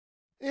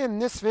In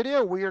this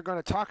video, we are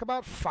going to talk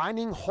about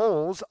finding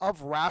holes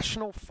of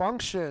rational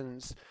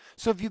functions.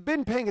 So if you've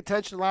been paying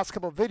attention to the last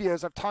couple of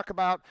videos, I've talked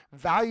about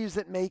values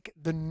that make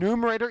the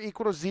numerator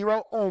equal to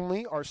 0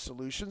 only are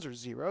solutions or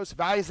zeros.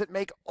 Values that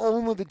make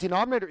only the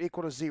denominator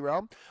equal to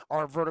 0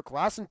 are vertical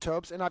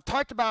asymptotes. And I've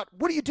talked about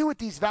what do you do with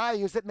these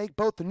values that make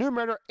both the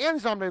numerator and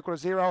the denominator equal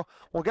to 0?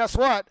 Well, guess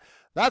what?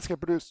 That's going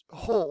to produce a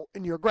hole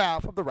in your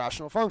graph of the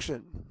rational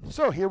function.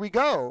 So here we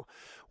go.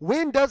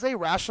 When does a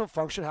rational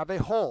function have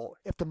a hole?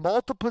 If the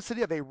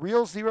multiplicity of a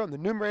real 0 in the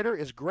numerator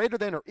is greater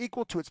than or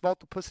equal to its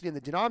multiplicity in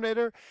the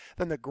denominator,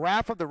 then the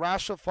graph of the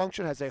rational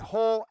function has a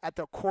hole at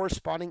the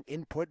corresponding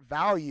input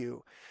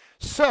value.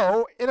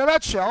 So, in a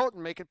nutshell, to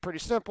make it pretty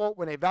simple,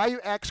 when a value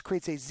x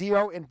creates a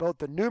 0 in both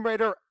the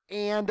numerator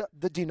and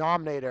the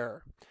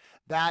denominator,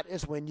 that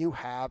is when you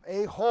have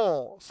a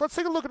hole. So let's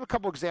take a look at a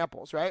couple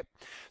examples, right?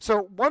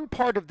 So one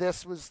part of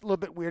this was a little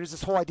bit weird, is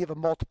this whole idea of a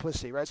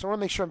multiplicity, right? So I want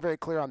to make sure I'm very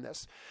clear on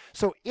this.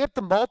 So if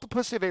the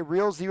multiplicity of a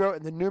real 0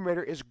 in the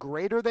numerator is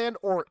greater than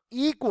or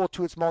equal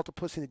to its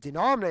multiplicity in the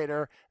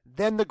denominator,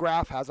 then the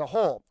graph has a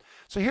hole.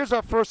 So here's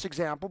our first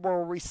example where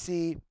we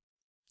see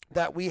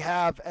that we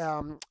have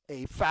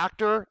a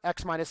factor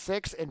x minus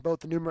 6 in both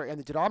the numerator and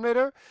the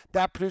denominator.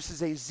 That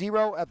produces a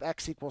 0 of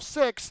x equals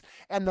 6,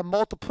 and the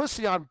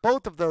multiplicity on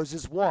both of those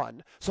is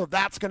 1. So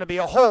that's going to be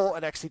a hole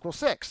at x equals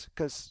 6,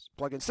 because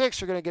plug in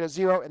 6, you're going to get a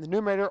 0 in the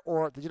numerator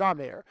or the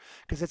denominator.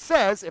 Because it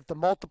says if the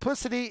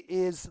multiplicity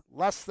is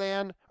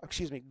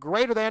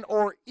greater than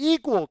or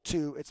equal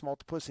to its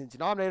multiplicity in the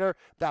denominator,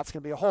 that's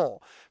going to be a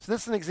hole. So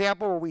this is an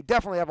example where we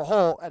definitely have a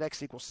hole at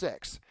x equals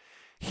 6.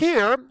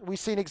 Here, we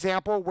see an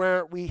example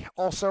where we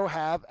also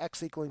have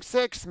x equaling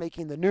 6,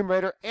 making the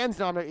numerator and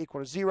denominator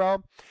equal to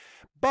 0.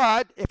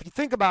 But if you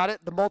think about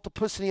it, the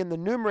multiplicity in the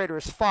numerator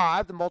is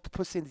 5, the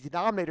multiplicity in the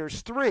denominator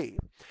is 3.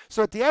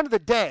 So at the end of the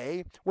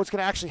day, what's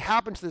going to actually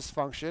happen to this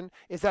function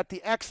is that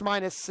the x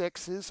minus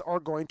 6's are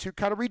going to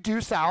kind of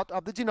reduce out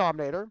of the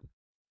denominator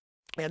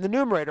and the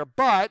numerator,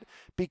 but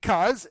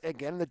because,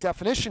 again, the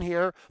definition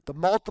here, the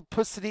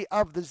multiplicity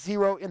of the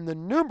 0 in the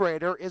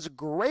numerator is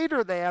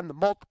greater than the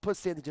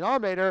multiplicity in the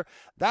denominator,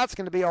 that's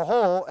going to be a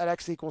hole at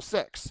x equals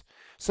 6.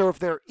 So if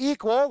they're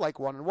equal, like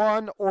 1 and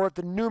 1, or if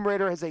the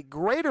numerator has a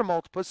greater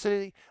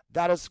multiplicity,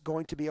 that is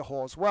going to be a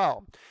hole as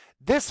well.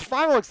 This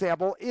final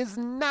example is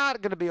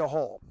not going to be a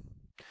hole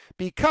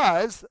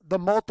because the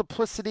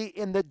multiplicity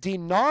in the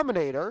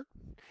denominator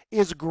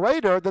is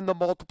greater than the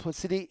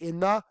multiplicity in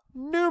the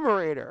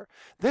numerator.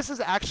 This is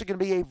actually going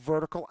to be a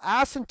vertical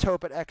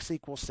asymptote at x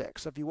equals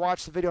 6. So if you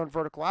watch the video on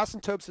vertical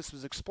asymptotes, this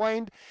was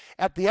explained.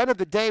 At the end of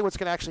the day, what's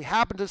going to actually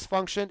happen to this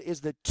function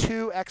is the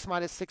 2 x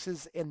minus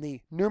 6's in the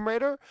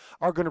numerator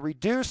are going to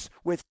reduce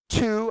with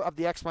 2 of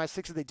the x minus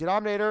 6 in the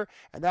denominator,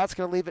 and that's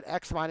going to leave it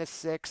x minus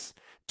 6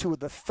 to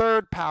the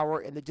third power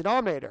in the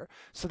denominator.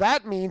 So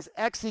that means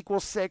x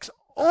equals 6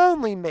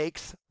 only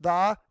makes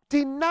the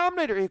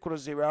denominator equal to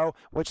 0,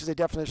 which is a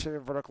definition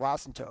of a vertical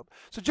asymptote.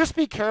 So just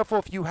be careful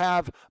if you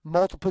have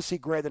multiplicity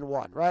greater than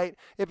 1, right?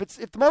 If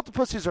the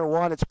multiplicities are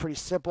 1, it's pretty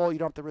simple. You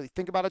don't have to really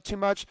think about it too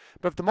much.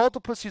 But if the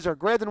multiplicities are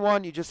greater than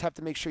 1, you just have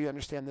to make sure you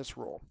understand this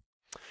rule.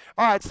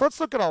 All right, so let's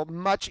look at a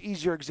much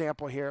easier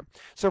example here.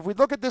 So if we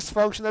look at this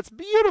function that's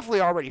beautifully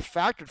already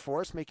factored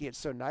for us, making it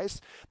so nice,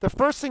 the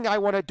first thing I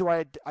want to do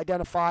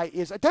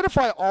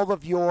identify all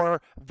of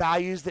your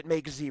values that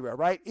make 0,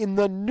 right? In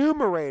the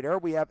numerator,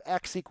 we have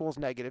x equals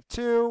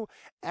 -2,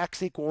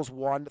 x equals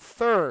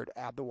 1/3.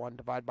 Add the 1,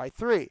 divide by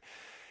 3.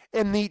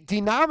 In the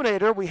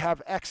denominator, we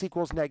have x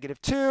equals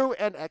 -2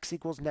 and x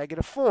equals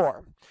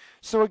 -4.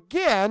 So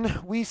again,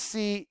 we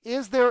see,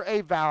 is there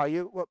a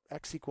value, well,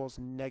 x equals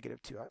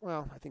 -2.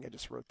 Well, I think I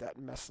just wrote that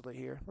messily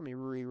here. Let me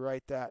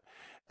rewrite that.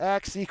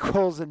 X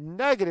equals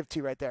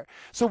 -2 right there.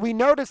 So we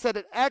notice that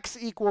at x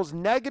equals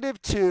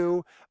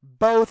 -2,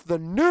 both the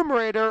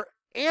numerator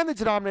and the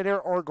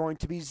denominator are going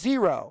to be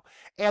 0.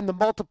 And the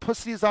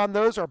multiplicities on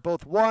those are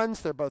both 1s.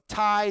 They're both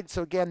tied.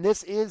 So again,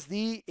 this is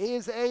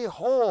a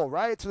hole,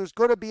 right? So there's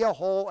going to be a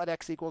hole at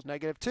x equals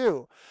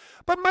 -2.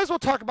 But might as well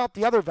talk about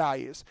the other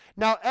values.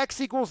 Now,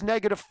 x equals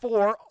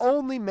 -4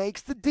 only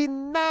makes the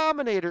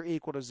denominator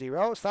equal to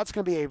 0. So that's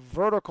going to be a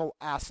vertical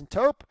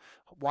asymptote.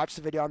 Watch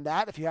the video on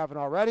that if you haven't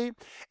already.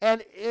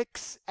 And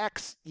x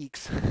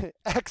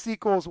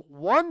equals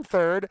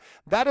 1/3,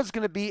 that is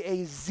going to be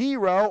a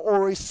 0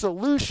 or a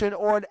solution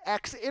or an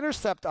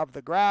x-intercept of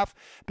the graph,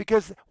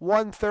 because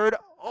 1/3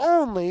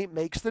 only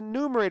makes the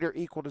numerator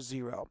equal to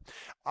 0.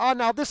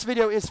 Now this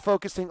video is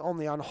focusing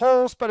only on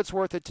holes, but it's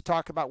worth it to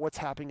talk about what's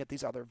happening at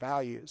these other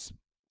values.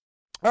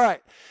 All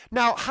right,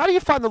 now how do you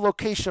find the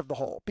location of the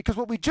hole? Because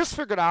what we just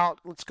figured out,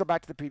 let's go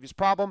back to the previous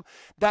problem,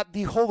 that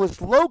the hole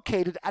is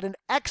located at an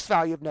x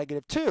value of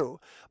 -2,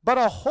 but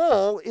a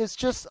hole is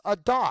just a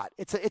dot.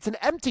 It's an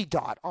empty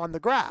dot on the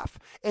graph,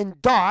 and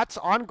dots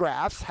on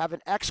graphs have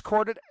an x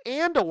coordinate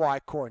and a y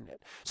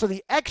coordinate. So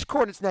the x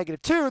coordinate is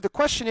 -2. The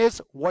question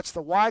is, what's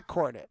the y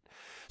coordinate?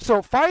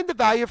 So find the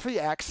value for the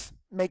x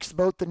makes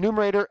both the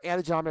numerator and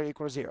the denominator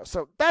equal to 0.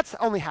 So that's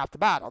only half the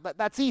battle.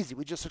 That's easy.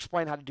 We just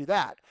explained how to do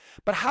that.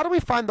 But how do we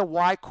find the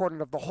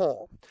y-coordinate of the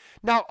hole?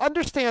 Now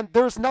understand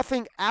there's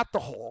nothing at the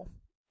hole.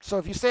 So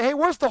if you say, hey,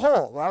 where's the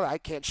hole? Well, I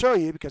can't show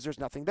you because there's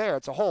nothing there.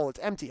 It's a hole. It's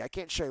empty. I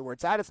can't show you where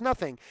it's at. It's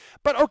nothing.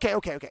 But okay.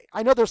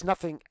 I know there's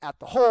nothing at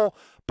the hole,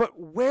 but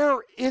where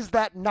is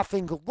that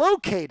nothing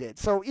located?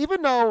 So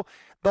even though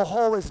the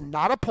hole is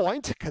not a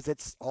point because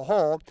it's a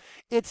hole,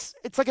 it's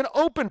like an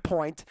open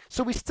point.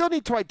 So we still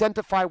need to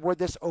identify where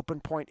this open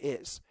point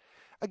is.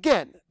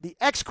 Again, the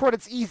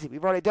x-coordinate's easy.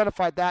 We've already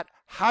identified that.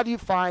 How do you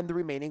find the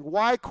remaining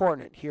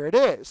y-coordinate? Here it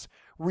is.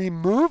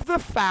 Remove the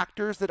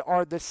factors that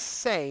are the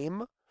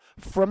same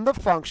from the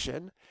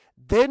function,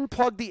 then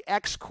plug the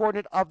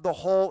x-coordinate of the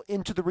hole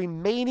into the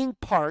remaining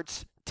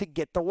parts to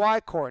get the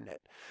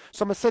y-coordinate.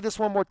 So I'm going to say this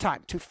one more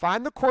time. To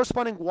find the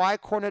corresponding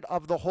y-coordinate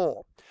of the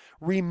hole,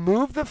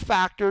 remove the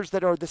factors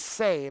that are the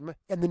same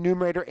in the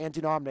numerator and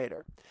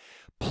denominator.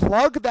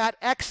 Plug that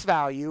x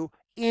value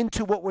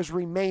into what was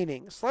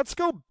remaining. So let's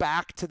go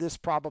back to this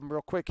problem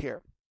real quick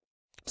here.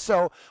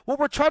 So what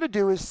we're trying to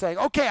do is saying,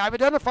 okay, I've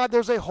identified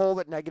there's a hole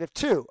at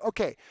 -2.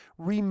 Okay,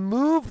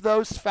 remove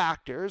those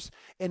factors,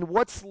 and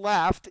what's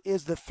left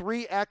is the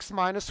 3x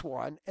minus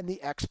 1 and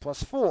the x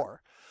plus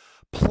 4.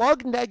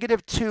 Plug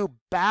 -2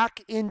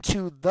 back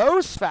into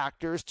those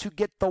factors to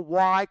get the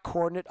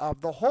y-coordinate of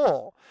the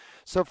hole.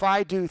 So if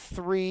I do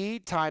 3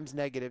 times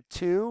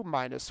 -2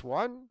 minus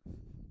 1,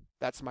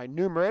 that's my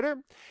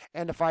numerator.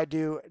 And if I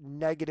do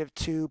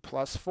 -2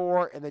 plus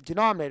 4 in the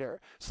denominator.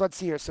 So let's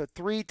see here. So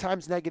 3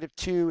 times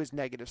 -2 is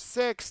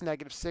 -6.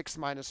 -6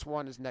 minus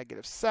 1 is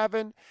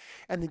 -7.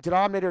 And the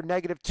denominator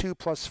 -2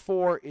 plus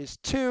 4 is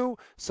 2.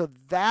 So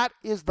that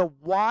is the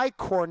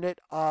y-coordinate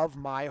of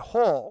my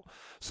hole.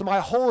 So my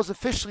hole is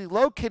officially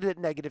located at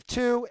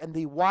 -2, and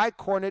the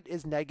y-coordinate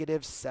is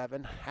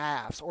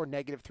 -7/2, or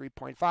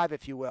 -3.5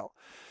 if you will.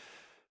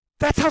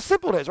 That's how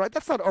simple it is, right?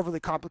 That's not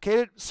overly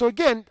complicated. So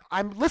again,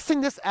 I'm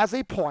listing this as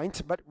a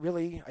point, but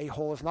really a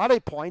hole is not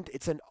a point.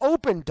 It's an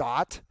open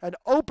dot, an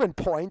open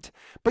point,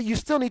 but you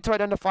still need to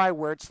identify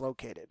where it's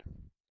located.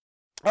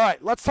 All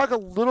right, let's talk a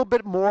little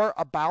bit more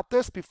about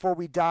this before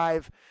we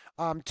dive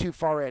too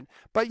far in.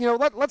 But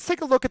let's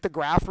take a look at the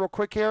graph real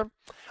quick here.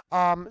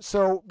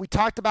 So we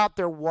talked about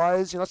there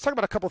was, let's talk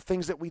about a couple of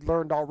things that we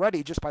learned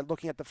already just by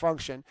looking at the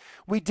function.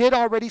 We did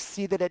already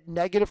see that at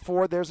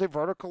 -4 there's a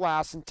vertical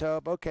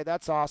asymptote. Okay,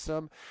 that's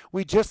awesome.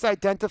 We just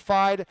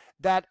identified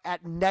that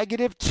at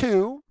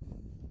 -2,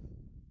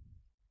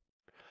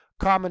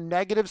 comma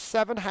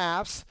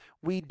 -7/2,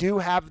 we do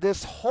have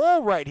this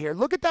hole right here.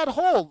 Look at that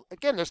hole.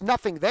 Again, there's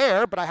nothing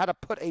there, but I had to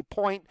put a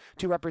point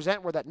to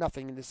represent where that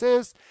nothingness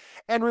is.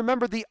 And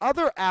remember, the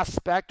other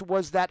aspect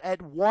was that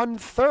at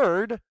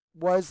 1/3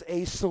 was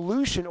a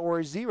solution or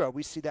a 0.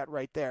 We see that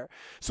right there.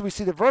 So we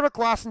see the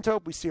vertical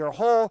asymptote, we see our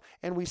hole,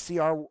 and we see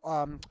our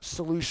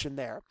solution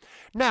there.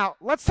 Now,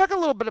 let's talk a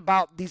little bit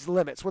about these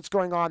limits, what's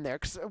going on there.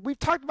 Because we've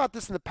talked about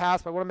this in the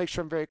past, but I want to make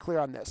sure I'm very clear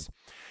on this.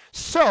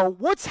 So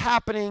what's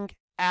happening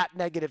at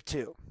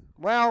 -2?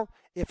 Well,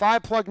 if I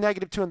plug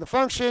 -2 in the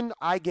function,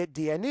 I get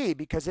dne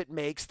because it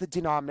makes the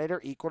denominator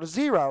equal to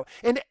 0.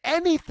 And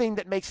anything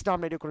that makes the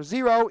denominator equal to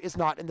 0 is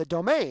not in the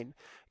domain.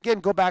 Again,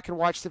 go back and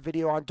watch the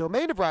video on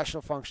domain of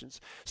rational functions.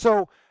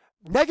 So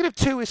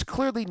 -2 is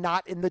clearly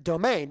not in the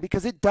domain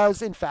because it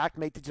does, in fact,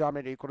 make the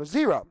denominator equal to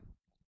 0.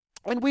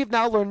 And we've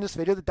now learned in this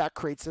video that that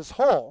creates this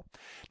hole.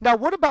 Now,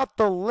 what about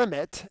the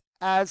limit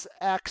as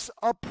x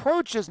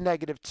approaches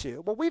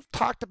 -2? Well, we've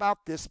talked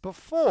about this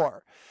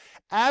before.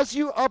 As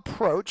you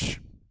approach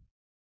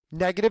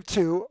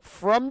 -2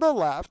 from the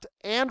left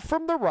and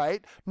from the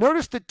right,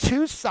 notice the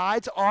two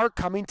sides are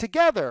coming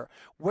together.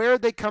 Where are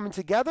they coming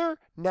together?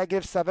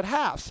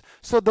 -7/2.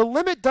 So the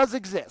limit does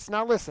exist.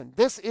 Now listen,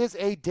 this is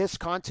a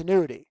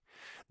discontinuity.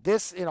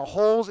 This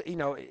holes,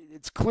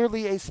 it's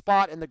clearly a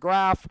spot in the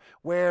graph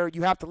where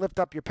you have to lift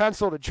up your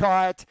pencil to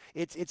draw it.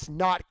 It's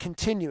not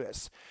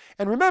continuous.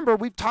 And remember,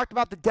 we've talked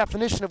about the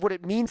definition of what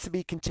it means to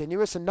be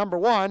continuous. And number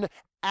one,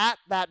 at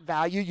that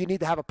value, you need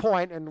to have a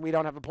point, and we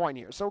don't have a point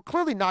here. So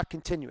clearly not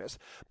continuous.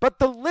 But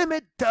the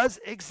limit does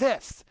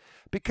exist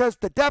because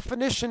the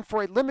definition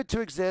for a limit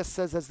to exist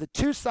says as the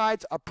two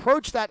sides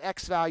approach that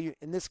x value,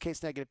 in this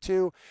case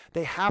 -2,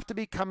 they have to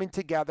be coming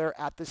together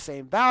at the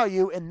same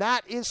value. And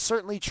that is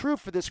certainly true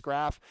for this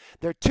graph.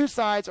 Their two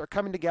sides are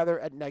coming together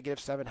at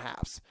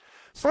 -7/2.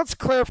 So let's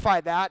clarify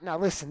that. Now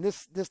listen,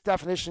 this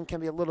definition can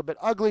be a little bit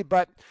ugly,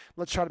 but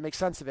let's try to make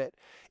sense of it.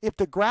 If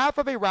the graph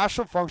of a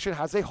rational function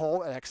has a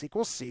hole at x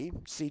equals c,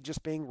 c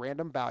just being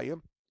random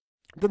value,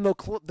 then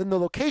the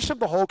location of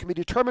the hole can be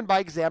determined by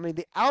examining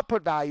the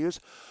output values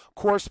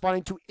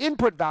corresponding to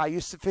input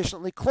values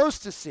sufficiently close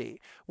to c.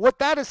 What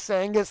that is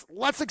saying is,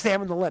 let's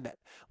examine the limit.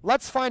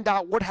 Let's find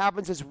out what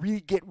happens as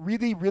we get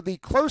really, really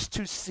close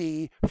to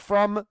c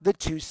from the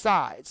two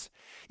sides.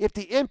 If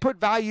the input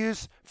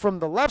values from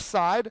the left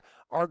side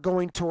are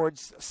going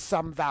towards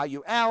some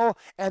value L,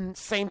 and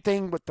same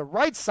thing with the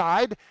right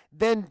side,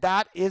 then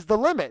that is the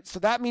limit. So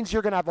that means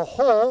you're going to have a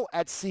hole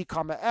at c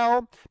comma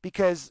L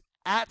because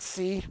at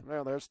C,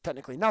 well, there's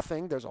technically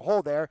nothing, there's a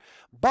hole there,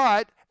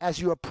 but as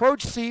you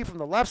approach C from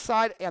the left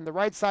side and the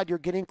right side, you're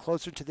getting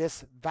closer to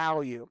this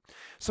value.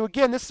 So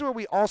again, this is where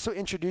we also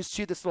introduced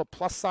to you this little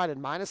plus sign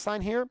and minus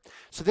sign here.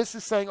 So this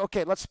is saying,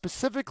 okay, let's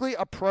specifically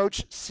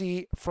approach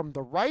C from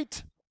the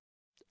right,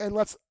 and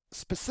let's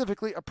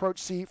specifically approach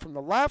C from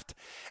the left.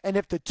 And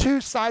if the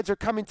two sides are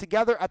coming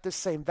together at the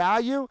same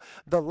value,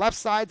 the left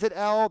side's at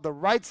L, the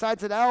right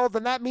side's at L,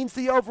 then that means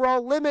the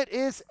overall limit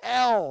is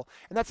L.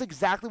 And that's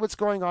exactly what's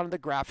going on in the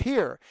graph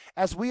here.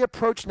 As we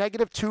approach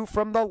 -2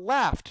 from the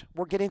left,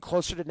 we're getting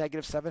closer to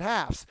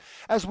 -7/2.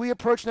 As we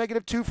approach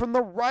 -2 from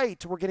the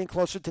right, we're getting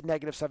closer to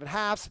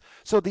 -7/2.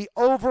 So the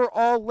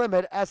overall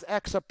limit as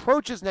x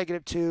approaches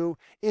 -2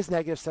 is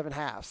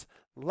 -7/2.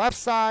 Left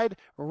side,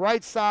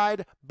 right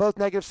side, both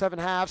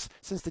 -7/2.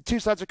 Since the two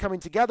sides are coming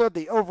together,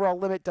 the overall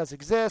limit does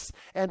exist,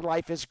 and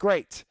life is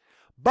great.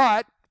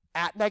 But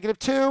at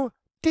 -2,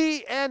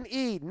 D and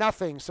E,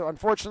 nothing. So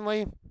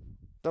unfortunately,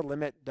 the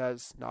limit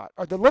does not,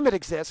 or the limit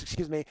exists,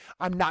 excuse me.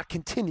 I'm not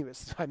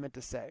continuous, I meant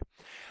to say.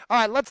 All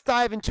right, let's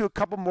dive into a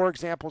couple more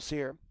examples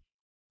here.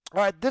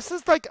 All right, this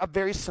is like a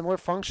very similar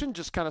function,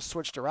 just kind of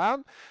switched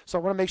around. So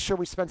I want to make sure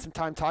we spend some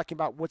time talking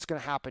about what's going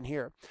to happen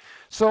here.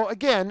 So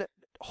again,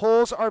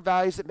 holes are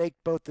values that make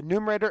both the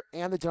numerator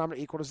and the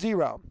denominator equal to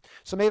 0.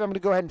 So maybe I'm going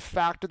to go ahead and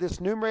factor this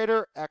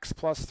numerator, x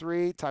plus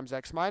 3 times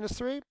x minus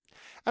 3.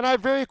 And I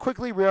very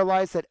quickly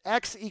realized that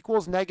x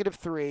equals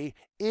 -3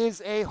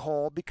 is a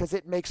hole because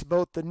it makes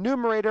both the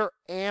numerator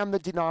and the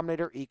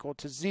denominator equal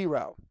to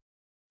 0.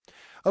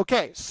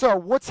 Okay, so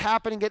what's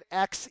happening at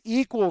x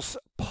equals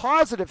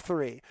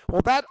 +3?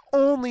 Well, that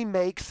only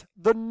makes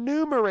the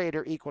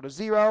numerator equal to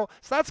 0,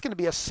 so that's going to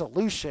be a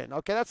solution.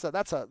 Okay, that's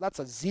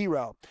a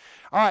 0.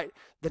 All right,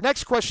 the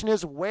next question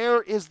is,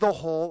 where is the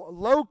hole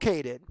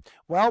located?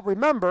 Well,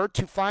 remember,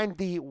 to find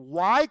the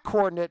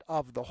y-coordinate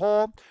of the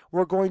hole,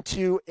 we're going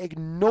to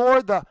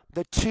ignore the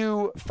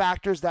two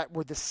factors that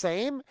were the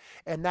same,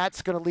 and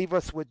that's going to leave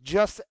us with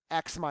just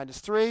x minus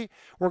 3.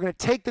 We're going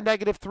to take the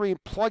 -3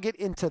 and plug it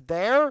into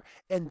there,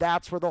 and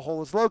that's where the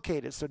hole is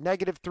located. So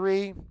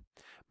 -3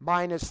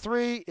 minus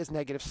 3 is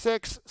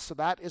 -6, so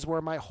that is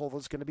where my hole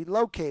is going to be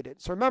located.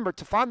 So remember,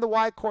 to find the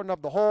y-coordinate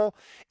of the hole,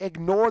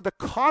 ignore the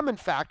common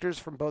factors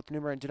from both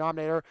numerator and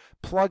denominator,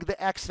 plug the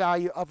x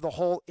value of the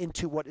hole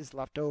into what is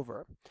left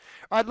over.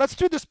 All right, let's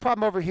do this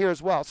problem over here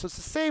as well. So it's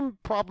the same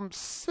problem,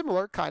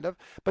 similar kind of,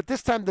 but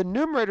this time the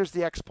numerator is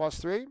the x plus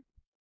 3,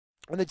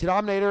 and the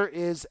denominator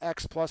is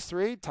x plus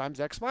 3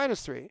 times x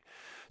minus 3.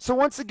 So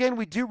once again,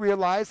 we do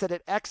realize that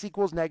at x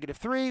equals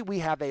 -3, we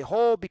have a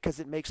hole because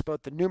it makes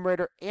both the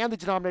numerator and the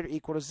denominator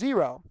equal to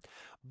 0.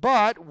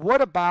 But what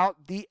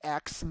about the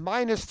x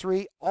minus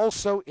 3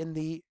 also in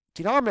the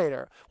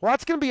denominator? Well,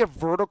 that's going to be a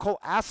vertical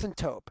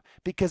asymptote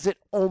because it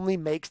only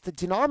makes the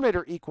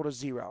denominator equal to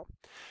 0.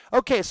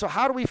 Okay, so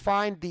how do we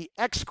find the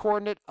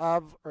x-coordinate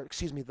of, or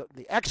excuse me,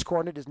 the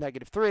x-coordinate is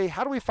 -3.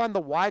 How do we find the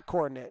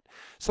y-coordinate?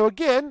 So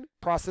again,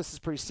 process is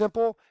pretty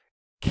simple.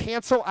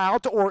 Cancel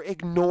out or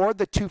ignore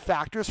the two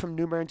factors from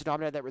numerator and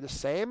denominator that were the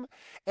same.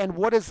 And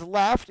what is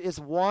left is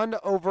 1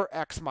 over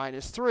x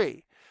minus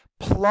 3.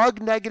 Plug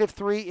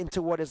 -3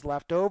 into what is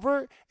left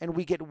over, and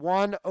we get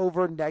 1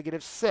 over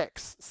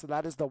 -6. So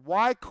that is the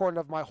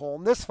y-coordinate of my hole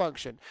in this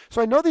function.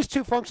 So I know these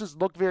two functions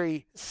look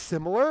very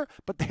similar,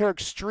 but they're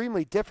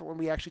extremely different when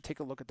we actually take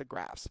a look at the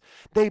graphs.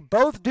 They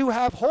both do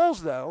have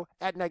holes, though,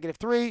 at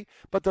 -3,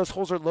 but those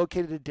holes are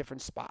located at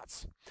different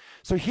spots.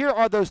 So here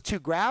are those two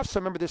graphs. So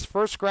remember this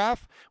first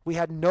graph, we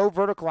had no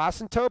vertical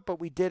asymptote,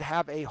 but we did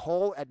have a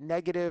hole at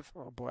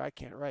oh boy, I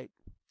can't write.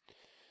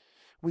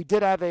 We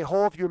did have a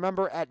hole, if you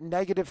remember, at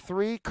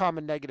 -3,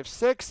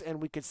 -6, and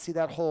we could see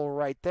that hole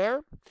right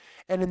there.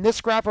 And in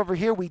this graph over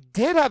here, we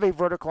did have a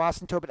vertical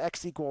asymptote at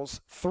x equals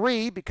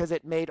 3 because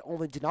it made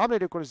only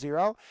denominator equal to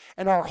 0,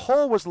 and our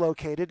hole was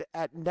located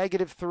at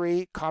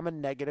 -3,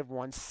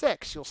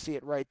 -1,6. You'll see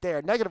it right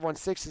there.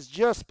 -1,6 is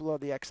just below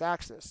the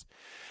x-axis.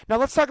 Now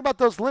let's talk about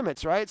those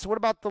limits, right? So what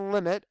about the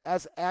limit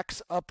as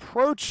x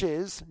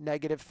approaches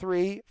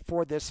 -3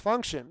 for this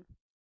function?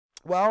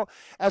 Well,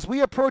 as we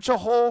approach a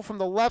hole from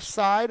the left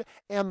side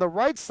and the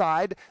right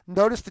side,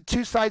 notice the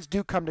two sides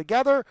do come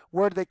together.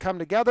 Where do they come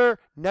together?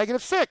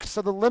 -6.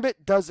 So the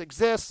limit does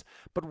exist.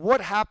 But what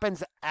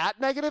happens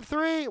at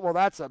 -3? Well,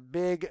 that's a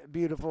big,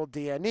 beautiful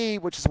DNE,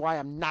 which is why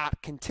I'm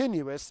not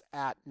continuous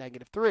at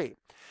 -3.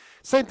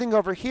 Same thing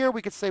over here.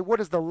 We could say,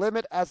 what is the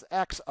limit as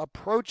x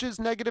approaches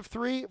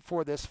 -3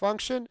 for this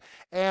function?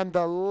 And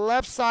the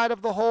left side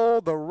of the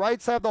hole, the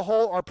right side of the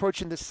hole are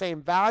approaching the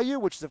same value,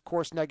 which is, of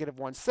course,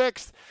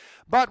 -1/6.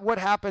 But what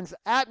happens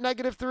at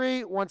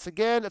 -3? Once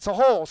again, it's a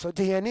hole, so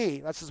DNE.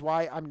 This is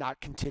why I'm not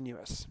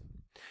continuous.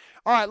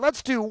 All right,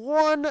 let's do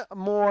one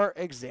more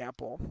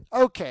example.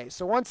 Okay,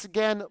 so once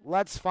again,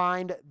 let's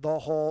find the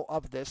whole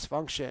of this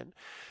function.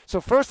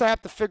 So first I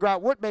have to figure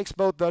out what makes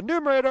both the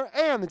numerator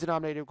and the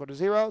denominator equal to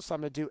 0. So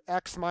I'm going to do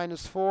x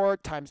minus 4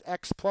 times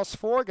x plus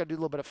 4. Got to do a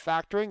little bit of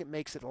factoring. It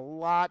makes it a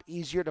lot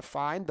easier to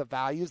find the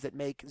values that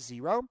make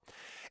 0.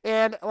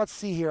 And let's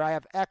see here. I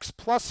have x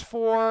plus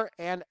 4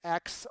 and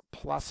x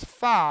plus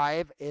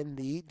 5 in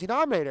the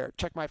denominator.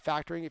 Check my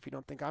factoring if you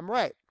don't think I'm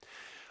right.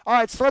 All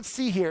right, so let's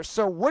see here.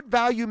 So what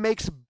value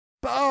makes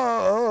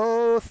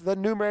both the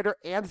numerator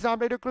and the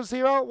denominator equal to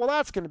 0? Well,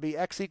 that's going to be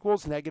x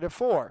equals negative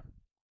 4.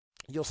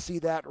 You'll see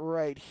that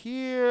right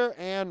here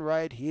and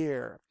right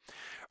here.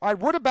 All right,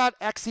 what about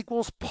x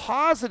equals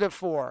positive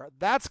 4?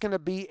 That's going to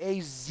be a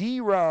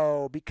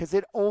 0 because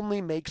it only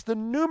makes the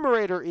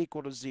numerator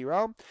equal to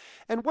 0.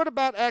 And what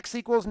about x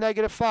equals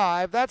negative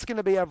 5? That's going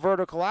to be a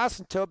vertical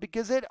asymptote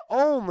because it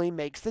only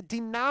makes the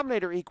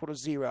denominator equal to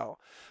 0.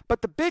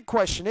 But the big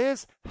question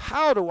is,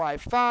 how do I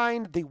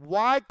find the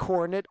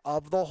y-coordinate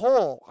of the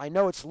whole? I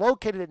know it's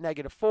located at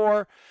negative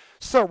 4.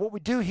 So what we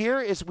do here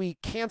is we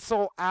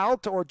cancel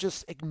out or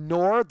just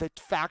ignore the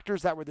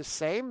factors that were the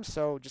same.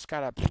 So just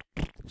kind of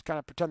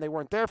pretend they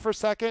weren't there for a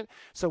second.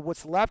 So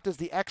what's left is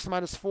the x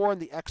minus 4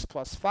 and the x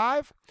plus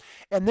 5.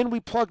 And then we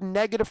plug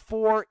negative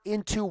 4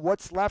 into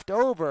what's left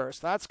over.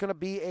 So that's going to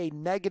be a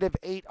negative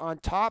 8 on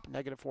top,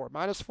 negative 4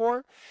 minus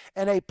 4,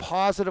 and a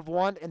positive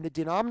 1 in the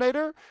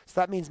denominator.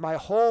 So that means my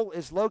whole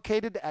is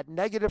located at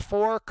negative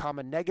 4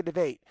 comma negative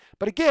 8.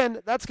 But again,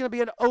 that's going to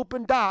be an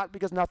open dot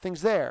because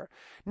nothing's there.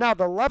 Now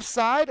the left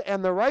side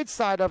and the right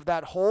side of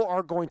that whole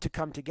are going to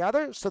come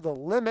together. So the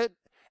limit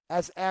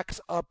as x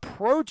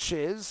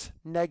approaches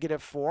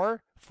negative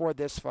 4 for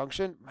this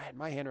function. Man,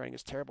 my handwriting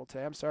is terrible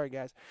today. I'm sorry,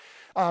 guys.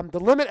 The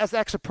limit as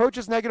x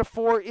approaches negative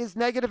 4 is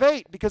negative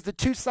 8 because the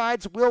two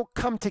sides will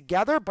come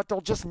together, but they'll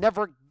just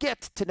never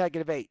get to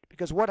negative 8.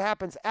 Because what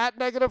happens at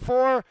negative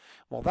 4?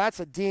 Well, that's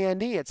a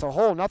D&E. It's a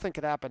whole. Nothing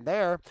could happen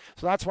there.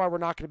 So that's why we're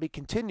not going to be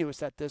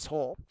continuous at this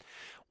whole.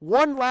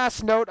 One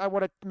last note I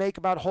want to make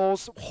about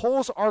holes.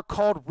 Holes are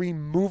called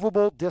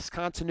removable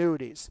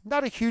discontinuities.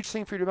 Not a huge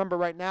thing for you to remember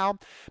right now,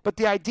 but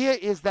the idea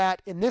is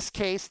that in this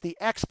case, the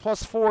x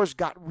plus 4s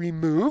got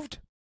removed,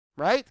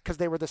 right? Because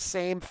they were the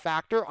same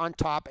factor on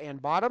top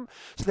and bottom.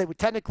 So they would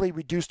technically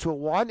reduce to a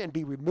 1 and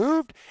be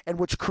removed, and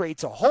which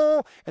creates a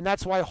hole, and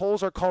that's why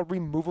holes are called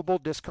removable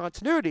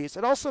discontinuities.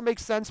 It also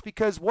makes sense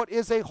because what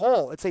is a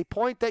hole? It's a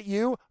point that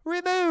you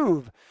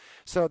remove.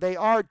 So they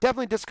are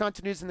definitely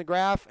discontinuities in the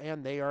graph,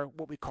 and they are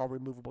what we call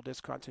removable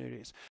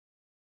discontinuities.